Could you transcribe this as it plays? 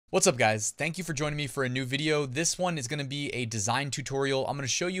What's up guys? Thank you for joining me for a new video. This one is going to be a design tutorial. I'm going to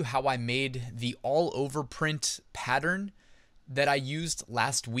show you how I made the all over print pattern that I used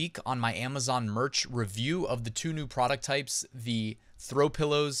last week on my Amazon merch review of the two new product types, the throw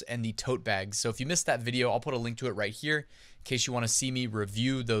pillows and the tote bags. So if you missed that video, I'll put a link to it right here in case you want to see me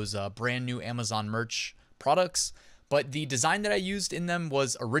review those brand new Amazon merch products. But the design that I used in them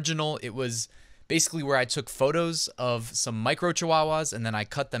was original. It was basically where I took photos of some micro chihuahuas and then I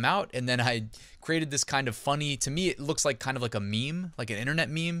cut them out and then I created this kind of funny, to me it looks like kind of like a meme, like an internet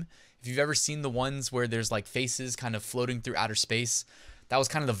meme. If you've ever seen the ones where there's like faces kind of floating through outer space, that was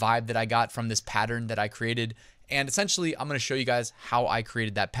kind of the vibe that I got from this pattern that I created. And essentially I'm going to show you guys how I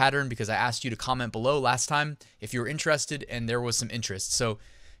created that pattern because I asked you to comment below last time if you were interested and there was some interest. So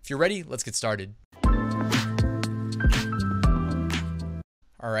if you're ready, let's get started.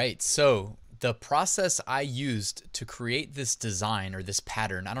 All right, so the process I used to create this design or this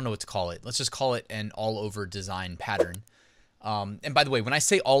pattern, I don't know what to call it. Let's just call it an all over design pattern. And by the way, when I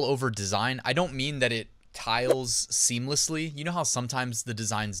say all over design, I don't mean that it tiles seamlessly. You know how sometimes the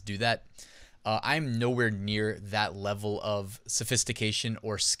designs do that? I'm nowhere near that level of sophistication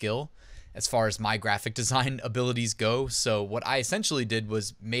or skill as far as my graphic design abilities go. So what I essentially did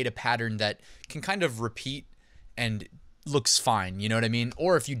was made a pattern that can kind of repeat and looks fine, you know what I mean?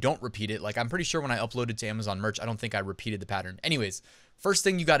 Or if you don't repeat it, like I'm pretty sure when I uploaded to Amazon merch, I don't think I repeated the pattern. Anyways, first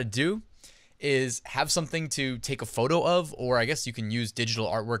thing you got to do is have something to take a photo of, or I guess you can use digital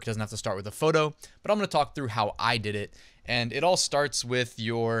artwork. It doesn't have to start with a photo, but I'm going to talk through how I did it. And it all starts with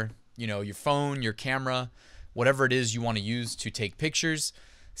your phone, your camera, whatever it is you want to use to take pictures.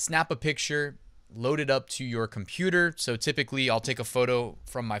 Snap a picture, load it up to your computer. So typically I'll take a photo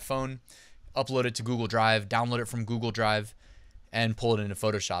from my phone, upload it to Google Drive, download it from Google Drive, and pull it into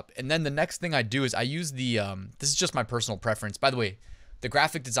Photoshop. And then the next thing I do is I use the, this is just my personal preference. By the way, the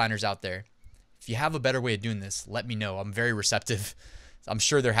graphic designers out there, if you have a better way of doing this, let me know. I'm very receptive. I'm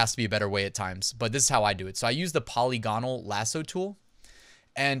sure there has to be a better way at times, but this is how I do it. So I use the polygonal lasso tool.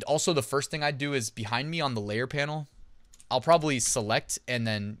 And also the first thing I do is behind me on the layer panel, I'll probably select and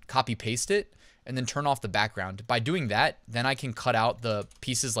then copy paste it and then turn off the background. By doing that, then I can cut out the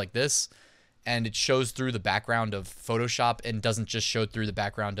pieces like this, and it shows through the background of Photoshop and doesn't just show through the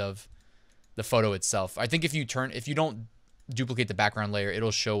background of the photo itself. I think if you don't duplicate the background layer,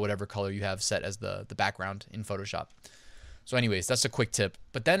 it'll show whatever color you have set as the background in Photoshop. So anyways, that's a quick tip.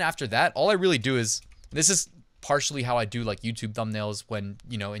 But then after that, all I really do is, this is partially how I do like YouTube thumbnails when,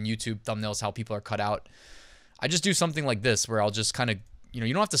 in YouTube thumbnails, how people are cut out. I just do something like this where I'll just kind of, you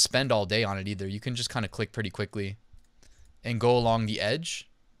don't have to spend all day on it either. You can just kind of click pretty quickly and go along the edge.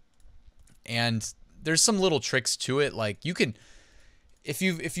 And there's some little tricks to it. Like you can, if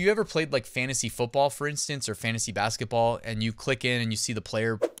you ever played like fantasy football, for instance, or fantasy basketball, and you click in and you see the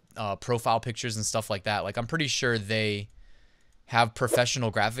player profile pictures and stuff like that, like I'm pretty sure they have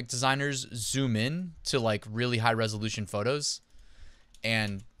professional graphic designers zoom in to like really high resolution photos.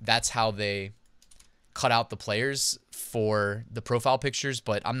 And that's how they cut out the players for the profile pictures.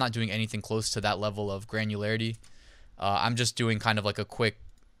 But I'm not doing anything close to that level of granularity. I'm just doing kind of like a quick,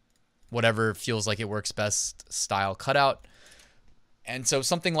 whatever feels like it works best style cutout. And so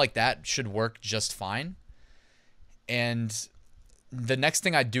something like that should work just fine. And the next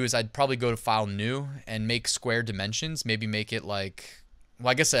thing I'd do is I'd probably go to File, New, and make square dimensions. Maybe make it like,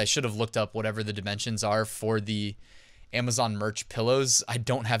 well, I guess I should have looked up whatever the dimensions are for the Amazon merch pillows. I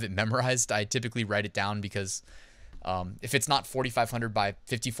don't have it memorized. I typically write it down because if it's not 4,500 by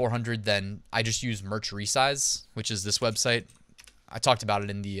 5,400, then I just use Merch Resize, which is this website. I talked about it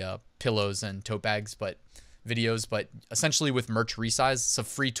in the pillows and tote bags videos, but essentially with Merch Resize, it's a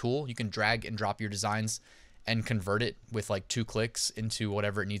free tool. You can drag and drop your designs and convert it with like 2 clicks into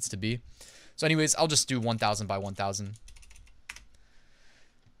whatever it needs to be. So anyways, I'll just do 1,000 by 1,000.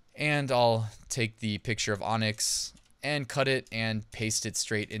 And I'll take the picture of Onyx and cut it and paste it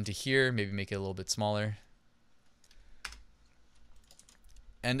straight into here. Maybe make it a little bit smaller.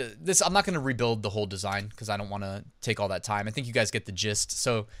 And this, I'm not going to rebuild the whole design because I don't want to take all that time. I think you guys get the gist.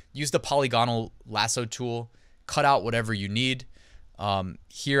 So use the polygonal lasso tool, cut out whatever you need.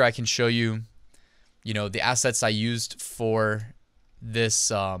 Here I can show you, the assets I used for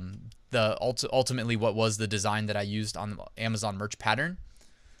this, ultimately what was the design that I used on the Amazon merch pattern.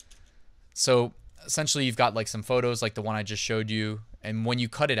 So essentially you've got like some photos like the one I just showed you. And when you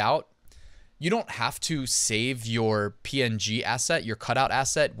cut it out, you don't have to save your PNG asset, your cutout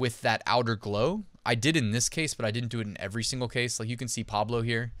asset, with that outer glow. I did in this case, but I didn't do it in every single case. Like you can see Pablo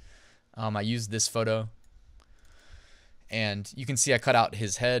here. I used this photo. And you can see I cut out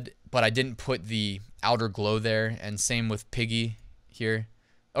his head, but I didn't put the outer glow there. And same with Piggy here.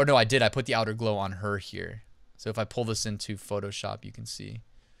 Oh no, I did. I put the outer glow on her here. So if I pull this into Photoshop, you can see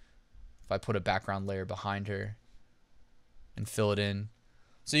if I put a background layer behind her and fill it in.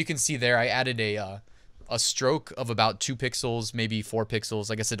 So you can see there I added a stroke of about 2 pixels, maybe 4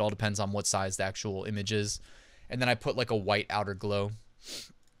 pixels. I guess it all depends on what size the actual image is. And then I put like a white outer glow.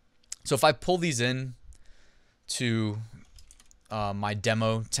 So if I pull these in to my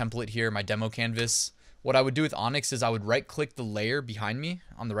demo template here, my demo canvas, what I would do with Onyx is I would right click the layer behind me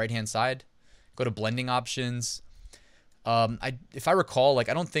on the right hand side, go to blending options. If I recall, like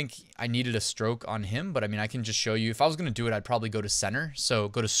I don't think I needed a stroke on him, but I mean I can just show you. If I was going to do it, I'd probably go to center. So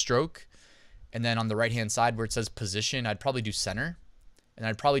go to stroke, and then on the right hand side where it says position, I'd probably do center, and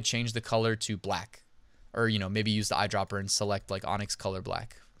I'd probably change the color to black, or you know, maybe use the eyedropper and select like Onyx color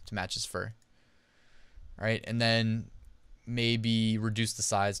black to match his fur. All right, and then maybe reduce the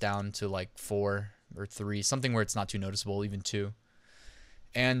size down to like 4 or 3, something where it's not too noticeable, even 2.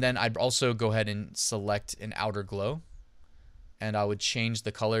 And then I'd also go ahead and select an outer glow, and I would change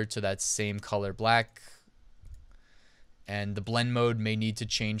the color to that same color black. And the blend mode may need to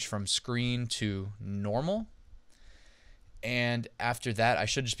change from screen to normal. And after that, I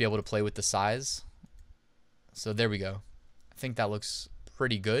should just be able to play with the size. So there we go. I think that looks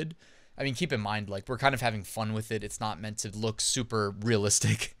pretty good. I mean, keep in mind, like, we're kind of having fun with it. It's not meant to look super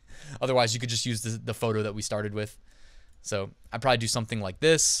realistic. Otherwise, you could just use the photo that we started with. So I'd probably do something like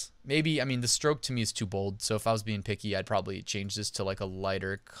this. Maybe, I mean, the stroke to me is too bold. So if I was being picky, I'd probably change this to like a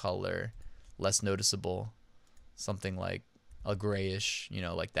lighter color, less noticeable. Something like a grayish, you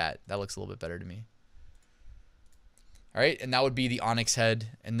know, like that. That looks a little bit better to me. All right, and that would be the Onyx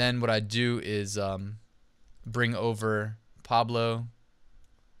head. And then what I'd do is bring over Pablo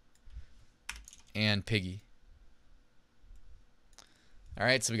and Piggy. All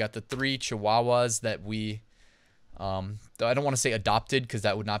right, so we got the 3 Chihuahuas that we, though I don't want to say adopted because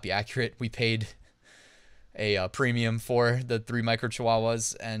that would not be accurate. We paid a premium for the 3 micro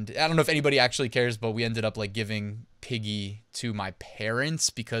Chihuahuas, and I don't know if anybody actually cares, but we ended up like giving Piggy to my parents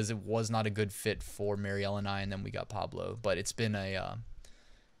because it was not a good fit for Marielle and I, and then we got Pablo. But it's been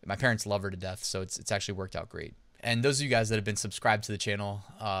my parents love her to death, so it's actually worked out great. And those of you guys that have been subscribed to the channel,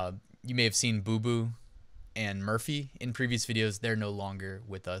 you may have seen Boo Boo and Murphy in previous videos. They're no longer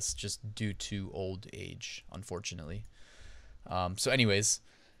with us just due to old age, unfortunately. So anyways,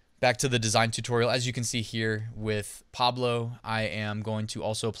 back to the design tutorial. As you can see here with Pablo, I am going to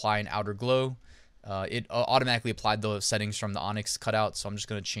also apply an outer glow. It automatically applied the settings from the Onyx cutout, so I'm just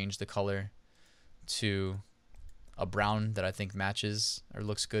going to change the color to a brown that I think matches or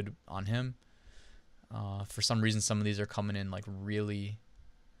looks good on him. For some reason, some of these are coming in like really...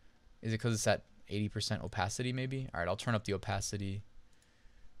 Is it because it's at 80% opacity maybe? All right, I'll turn up the opacity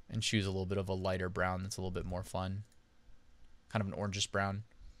and choose a little bit of a lighter brown that's a little bit more fun. Kind of an orangish brown.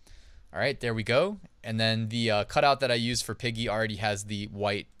 All right, there we go. And then the cutout that I used for Piggy already has the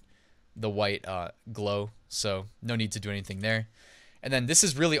white glow, so no need to do anything there. And then this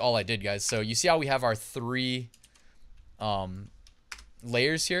is really all I did, guys. So you see how we have our 3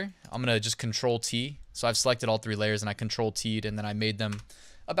 layers here? I'm gonna just Control T. So I've selected all 3 layers and I Control T'd, and then I made them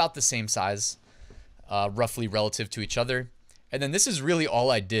about the same size, roughly relative to each other. And then this is really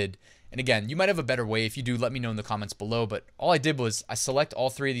all I did. And again, you might have a better way. If you do, let me know in the comments below. But all I did was I select all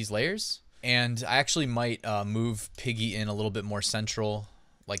 3 of these layers, and I actually might move Piggy in a little bit more central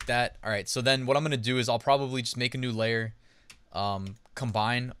like that. All right, so then what I'm gonna do is I'll probably just make a new layer,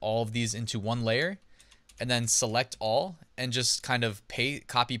 combine all of these into one layer, and then select all and just kind of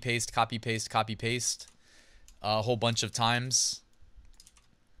copy paste a whole bunch of times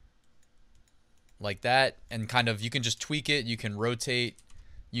like that. And kind of, you can just tweak it, you can rotate,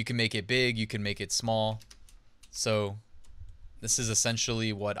 you can make it big, you can make it small. So this is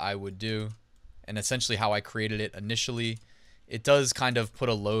essentially what I would do, and essentially how I created it initially. It does kind of put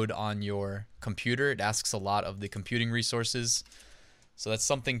a load on your computer. It asks a lot of the computing resources. So that's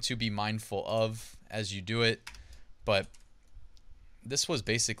something to be mindful of as you do it. But this was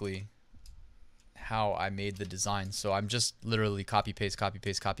basically how I made the design. So I'm just literally copy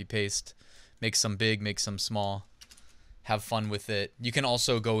paste, make some big, make some small, have fun with it. You can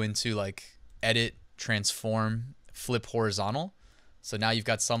also go into like edit, transform, flip horizontal. So now you've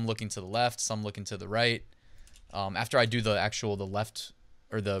got some looking to the left, some looking to the right. After I do the left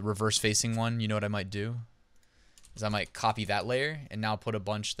or the reverse facing one, you know what I might do is I might copy that layer and now put a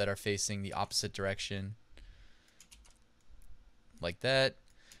bunch that are facing the opposite direction like that.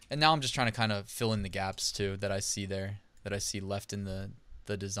 And now I'm just trying to kind of fill in the gaps too that I see there, that I see left in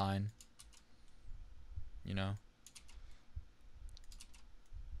the design, you know.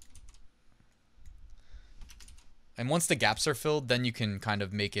 And once the gaps are filled, then you can kind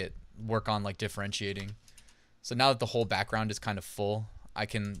of make it work on like differentiating. So now that the whole background is kind of full, I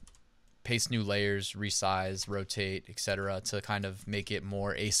can paste new layers, resize, rotate, etc. to kind of make it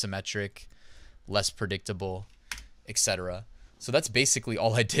more asymmetric, less predictable, etc. So that's basically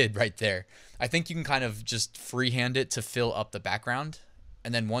all I did right there. I think you can kind of just freehand it to fill up the background.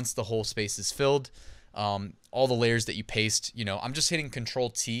 And then once the whole space is filled, all the layers that you paste, you know, I'm just hitting Control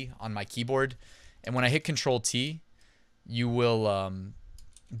T on my keyboard. And when I hit Control T, you will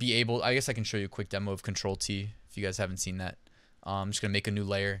be able, I guess I can show you a quick demo of Control T if you guys haven't seen that. I'm just going to make a new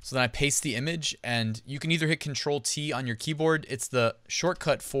layer. So then I paste the image, and you can either hit Control T on your keyboard. It's the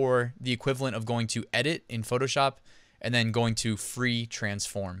shortcut for the equivalent of going to Edit in Photoshop and then going to Free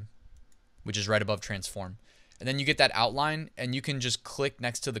Transform, which is right above Transform. And then you get that outline, and you can just click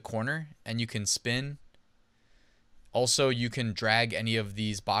next to the corner and you can spin. Also, you can drag any of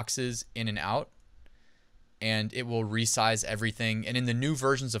these boxes in and out, and it will resize everything. And in the new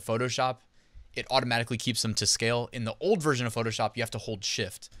versions of Photoshop, it automatically keeps them to scale. In the old version of Photoshop, you have to hold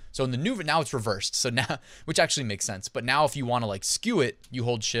Shift. So in the new, now it's reversed. So now, which actually makes sense. But now if you want to like skew it, you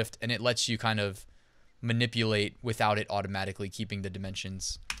hold Shift, and it lets you kind of manipulate without it automatically keeping the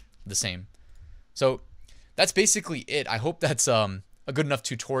dimensions the same. So that's basically it. I hope that's a good enough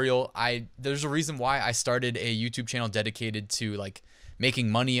tutorial. There's a reason why I started a YouTube channel dedicated to like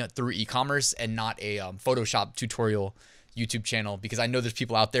making money through e-commerce and not a Photoshop tutorial YouTube channel, because I know there's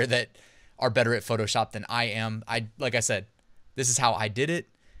people out there that are better at Photoshop than I am. Like I said, this is how I did it.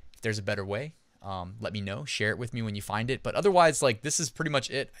 If there's a better way, let me know. Share it with me when you find it. But otherwise, like, this is pretty much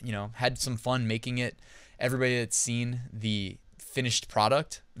it. You know, had some fun making it. Everybody that's seen the finished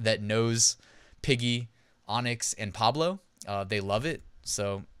product that knows Piggy, Onyx, and Pablo, they love it.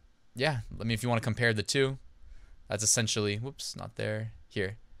 So yeah, I mean, if you want to compare the two, that's essentially, whoops, not there,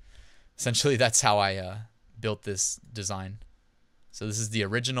 here. Essentially, that's how I built this design. So this is the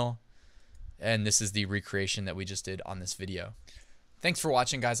original, and this is the recreation that we just did on this video. Thanks for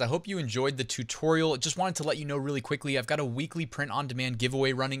watching, guys. I hope you enjoyed the tutorial. Just wanted to let you know really quickly, I've got a weekly print-on-demand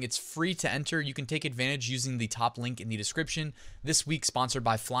giveaway running. It's free to enter. You can take advantage using the top link in the description. This week, sponsored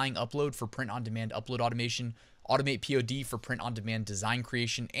by Flying Upload for print-on-demand upload automation, AutomatePOD for print-on-demand design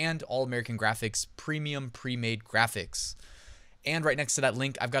creation, and All American Graphics premium pre-made graphics. And right next to that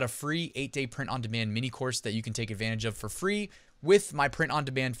link, I've got a free 8-day print-on-demand mini course that you can take advantage of for free, with my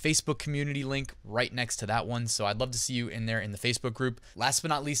print-on-demand Facebook community link right next to that one. So I'd love to see you in there in the Facebook group. Last but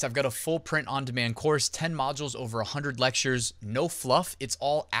not least, I've got a full print-on-demand course, 10 modules, over 100 lectures, no fluff. It's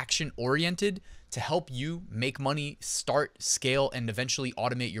all action-oriented to help you make money, start, scale, and eventually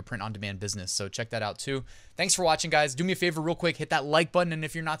automate your print-on-demand business. So check that out too. Thanks for watching, guys. Do me a favor real quick, hit that like button, and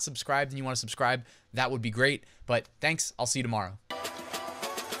if you're not subscribed and you want to subscribe, that would be great. But thanks. I'll see you tomorrow.